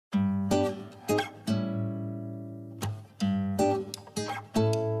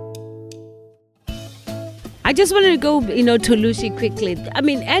I just wanted to go, to Lucy quickly. I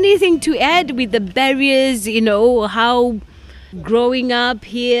mean, anything to add with the barriers, how growing up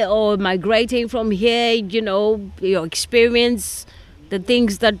here or migrating from here, your experience, the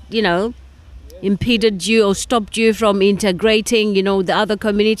things that, impeded you or stopped you from integrating, the other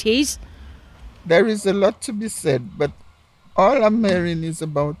communities? There is a lot to be said, but all I'm hearing is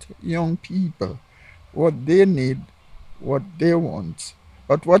about young people, what they need, what they want.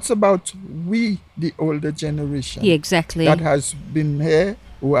 But what's about we, the older generation? Yeah, exactly. That has been here,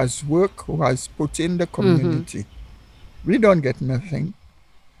 who has worked, who has put in the community. We don't get nothing.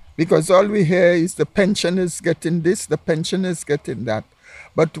 Because all we hear is the pensioners getting this, the pensioners getting that.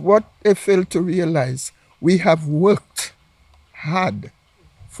 But what they fail to realize, we have worked hard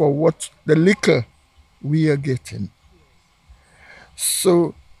for what the little we are getting.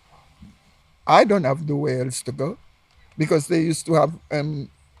 So I don't have nowhere else to go, because they used to have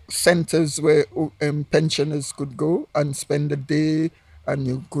centers where pensioners could go and spend the day, and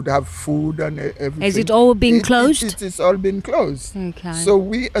you could have food and everything. Has it all been closed? It is all been closed. Okay. So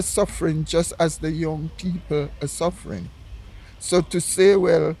we are suffering just as the young people are suffering. So to say,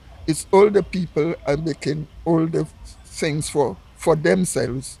 well, it's older people are making older things for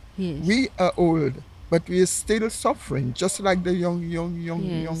themselves. Yes. We are old, but we are still suffering, just like the Yes.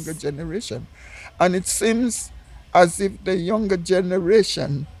 younger generation. And it seems as if the younger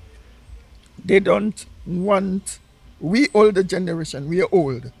generation, they don't want, we older generation, we are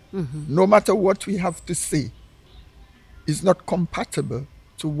old. No matter what we have to say, is not compatible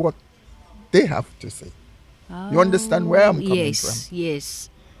to what they have to say. You understand where I'm coming from? Yes,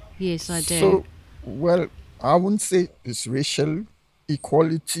 I do. So, well, I wouldn't say it's racial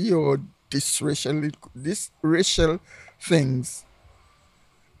equality or this racial things.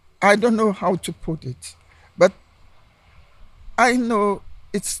 I don't know how to put it, but I know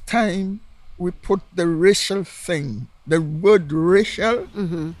it's time we put the racial thing, the word racial,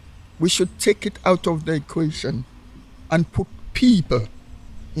 we should take it out of the equation and put people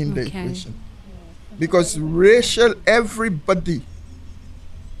in the equation. Because racial, everybody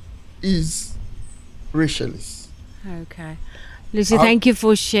is racialist. Okay. Lucy, thank you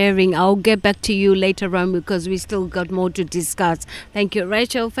for sharing. I'll get back to you later on because we still got more to discuss. Thank you.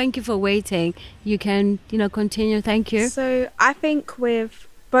 Rachel, thank you for waiting. You can, continue. Thank you. So I think with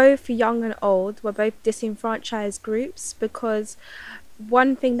both young and old, we're both disenfranchised groups, because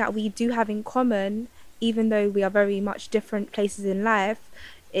one thing that we do have in common, even though we are very much different places in life,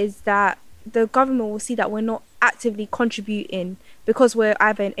 is that the government will see that we're not actively contributing because we're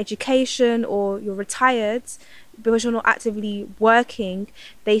either in education or you're retired. Because you're not actively working,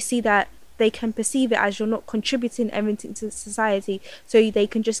 they see that they can perceive it as you're not contributing everything to society, so they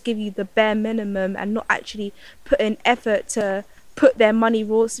can just give you the bare minimum and not actually put in effort to put their money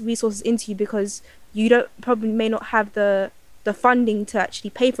resources into you, because you may not have the funding to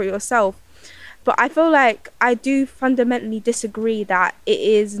actually pay for it yourself. But I feel like I do fundamentally disagree that it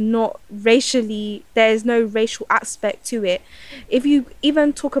is not racially, there is no racial aspect to it. If you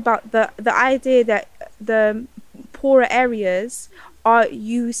even talk about the idea that the poorer areas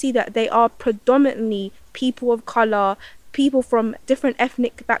you see that they are predominantly people of colour, people from different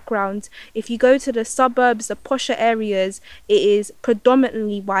ethnic backgrounds. If you go to the suburbs, the posher areas, it is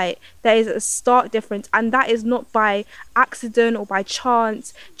predominantly white. There is a stark difference, and that is not by accident or by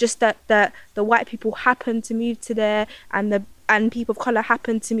chance, just that the white people happen to move to there and people of colour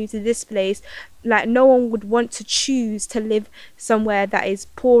happen to move to this place. Like, no one would want to choose to live somewhere that is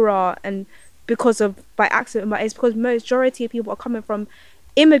poorer and by accident, but it's because majority of people are coming from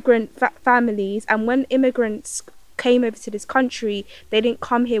immigrant families, and when immigrants came over to this country, they didn't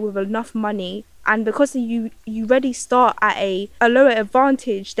come here with enough money, and because you already start at a lower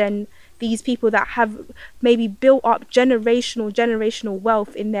advantage than these people that have maybe built up generational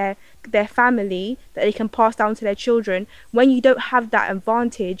wealth in their family that they can pass down to their children. When you don't have that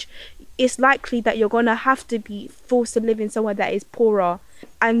advantage, it's likely that you're gonna have to be forced to live in somewhere that is poorer.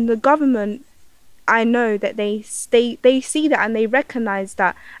 And the government, I know that they see that and they recognize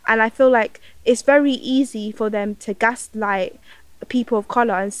that, and I feel like it's very easy for them to gaslight people of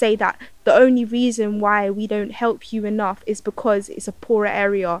color and say that the only reason why we don't help you enough is because it's a poorer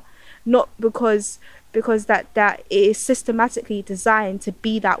area, not because that it is systematically designed to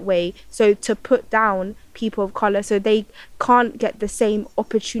be that way, so to put down people of color so they can't get the same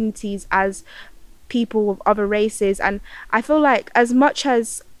opportunities as people of other races. And I feel like as much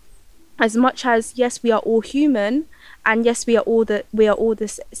as yes, we are all human, and yes, we are all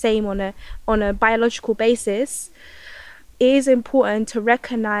the same on a biological basis, it is important to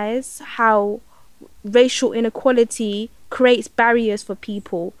recognize how racial inequality creates barriers for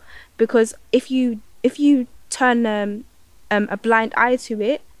people. Because if you turn a blind eye to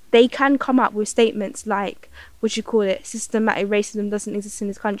it, they can come up with statements like, what you call it, systematic racism doesn't exist in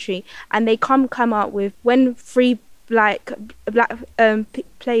this country, and they come up with, when free black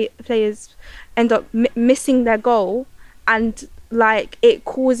players end up missing their goal and like it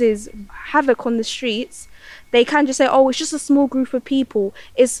causes havoc on the streets, they can just say, oh, it's just a small group of people.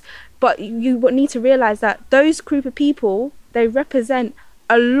 But you need to realize that those group of people, they represent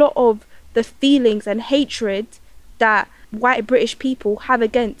a lot of the feelings and hatred that white British people have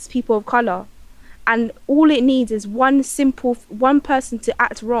against people of colour. And all it needs is one person to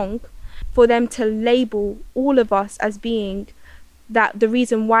act wrong for them to label all of us as being that the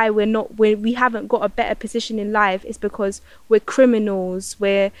reason why we haven't got a better position in life is because we're criminals,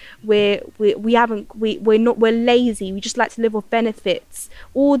 we're lazy, we just like to live off benefits.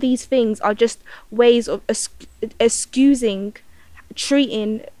 All these things are just ways of excusing,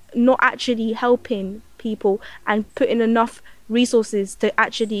 treating, not actually helping people and putting enough resources to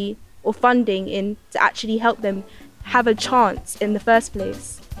actually, or funding in, to actually help them have a chance in the first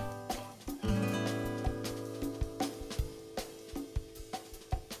place.